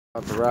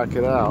About to rock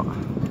it out.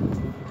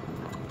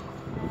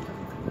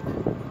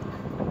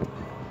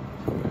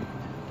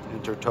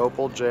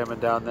 Intertopal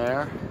jamming down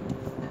there.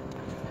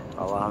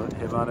 Follow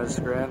him on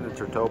Instagram,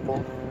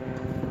 Intertopal.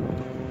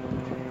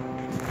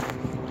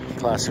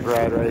 Classic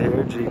ride right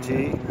here,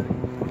 GT.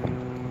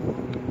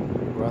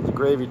 We're on the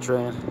gravy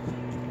train.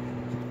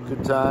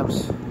 Good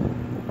times.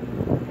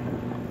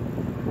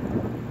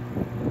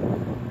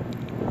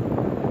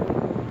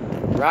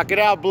 Rock it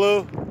out,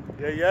 Blue.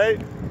 Yay, yay.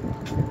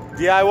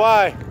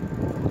 DIY.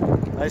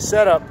 Nice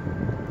setup.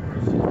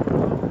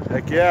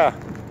 Heck yeah.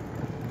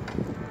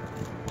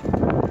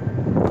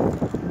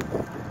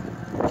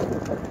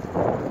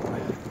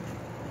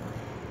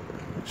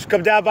 Just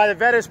come down by the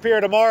Venice Pier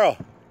tomorrow.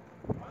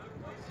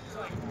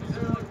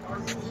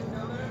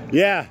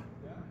 Yeah.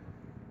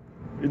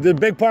 The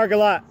big parking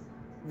lot.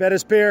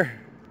 Venice Pier.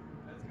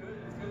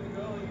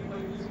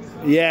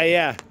 Yeah,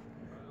 yeah.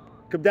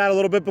 Come down a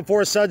little bit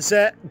before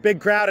sunset. Big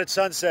crowd at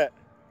sunset.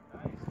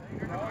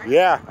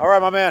 Yeah. All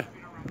right, my man.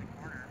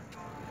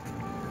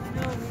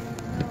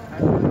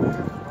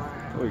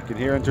 Oh, you can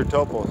hear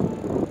Intertopal.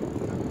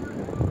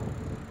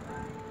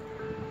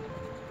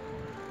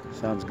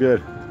 Sounds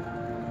good.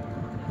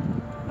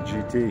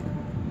 GT.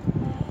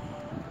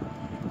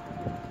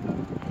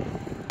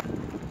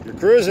 You're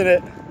cruising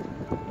it.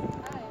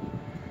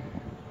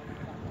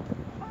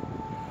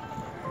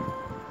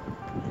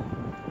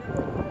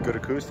 Good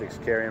acoustics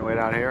carrying way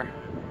down here.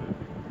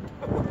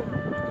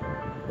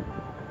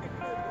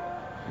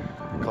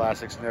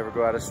 Classics never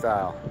go out of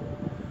style.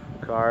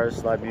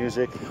 Cars, live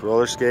music,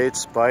 roller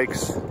skates,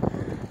 bikes,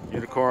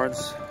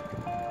 unicorns,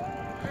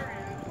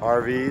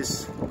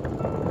 RVs.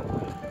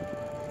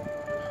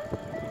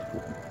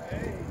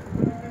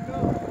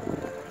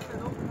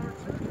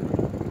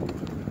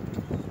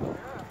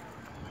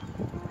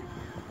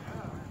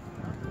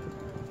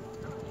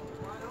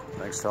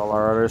 Thanks to all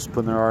our artists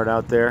putting their art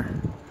out there,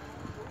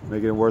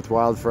 making it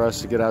worthwhile for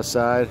us to get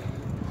outside,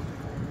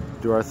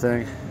 do our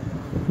thing.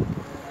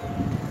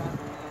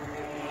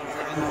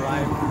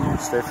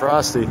 Stay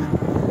frosty.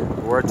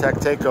 War Tech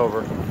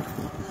Takeover.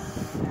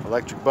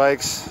 Electric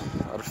bikes,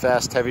 a lot of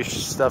fast, heavy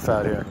stuff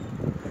out here.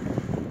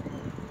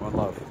 One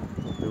love.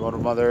 Be one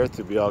with Mother Earth,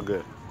 to be all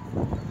good.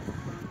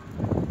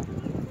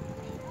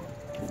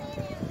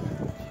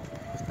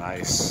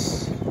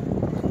 Nice.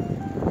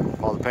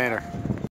 Paul the Painter.